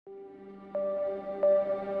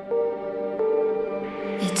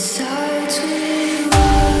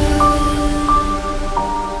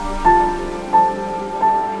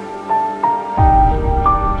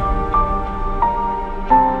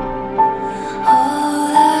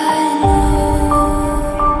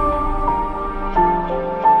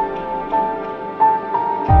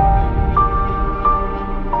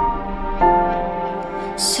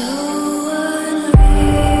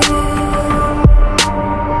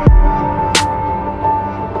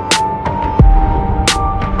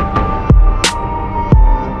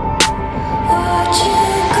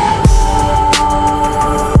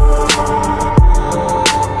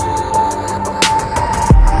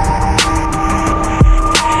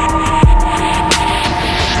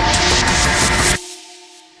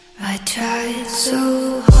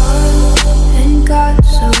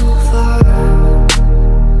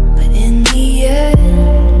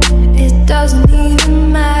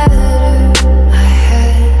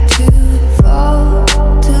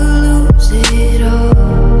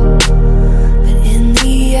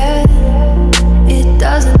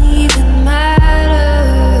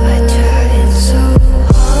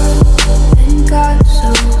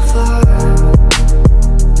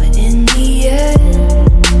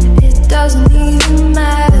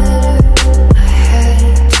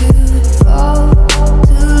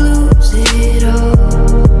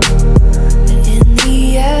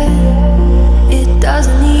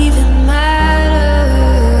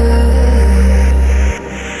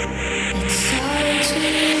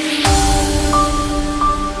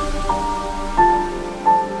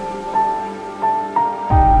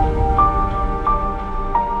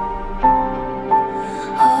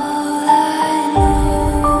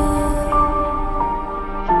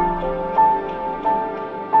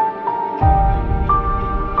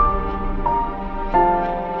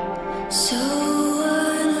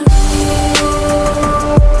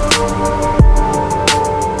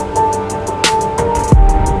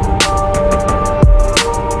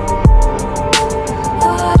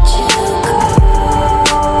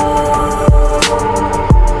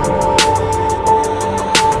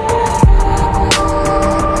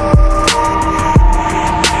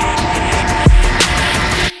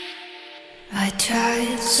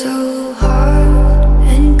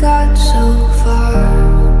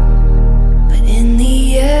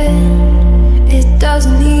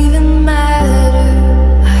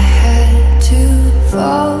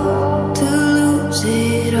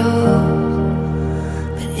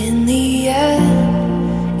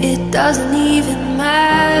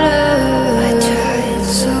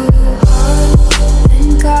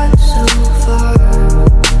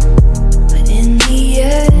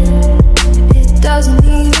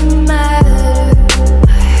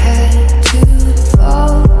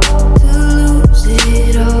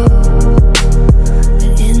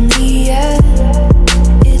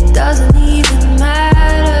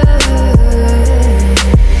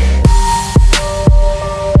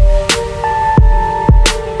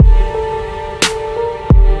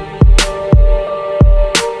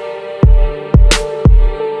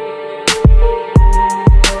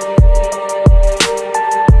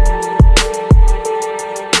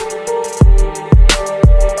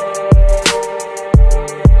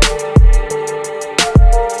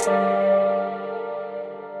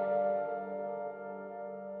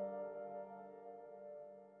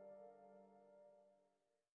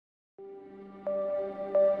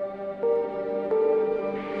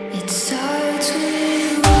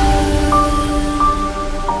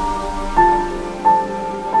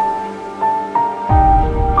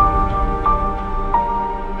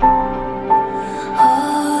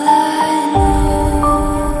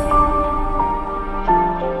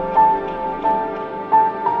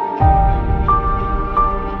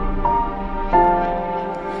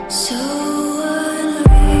So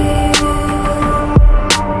unreal.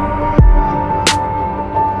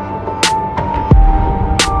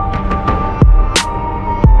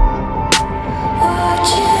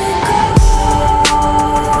 Watch it go.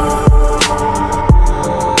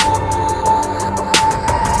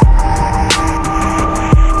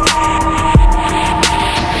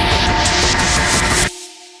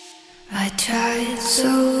 I tried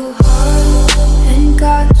so hard and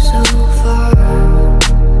got so far,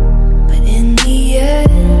 but in the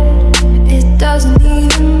end, it doesn't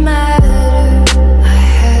even matter. I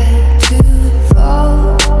had to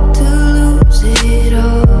fall to lose it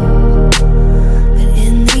all, but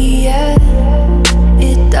in the end,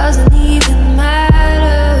 it doesn't even matter.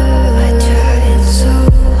 I tried so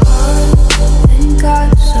hard and got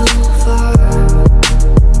so far,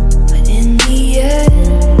 but in the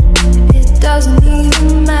end, it doesn't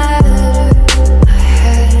even matter. I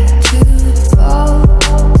had to fall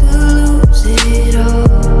to lose it all,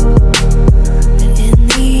 but in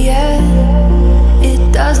the end, it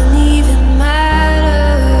doesn't even matter.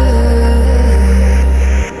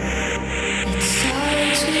 It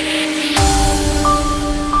starts with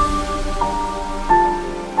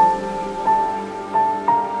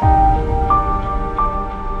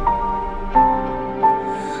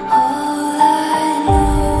all I know.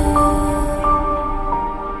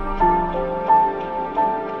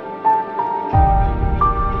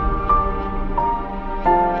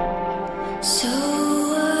 So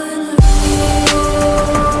unreal.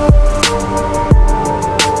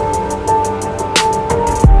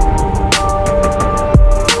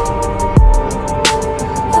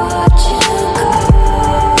 Watch you go.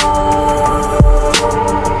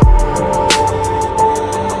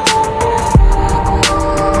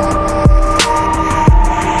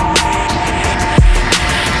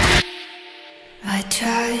 I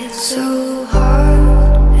tried so hard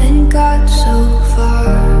and got so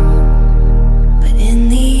far, but in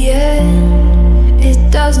the end,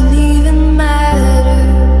 it doesn't even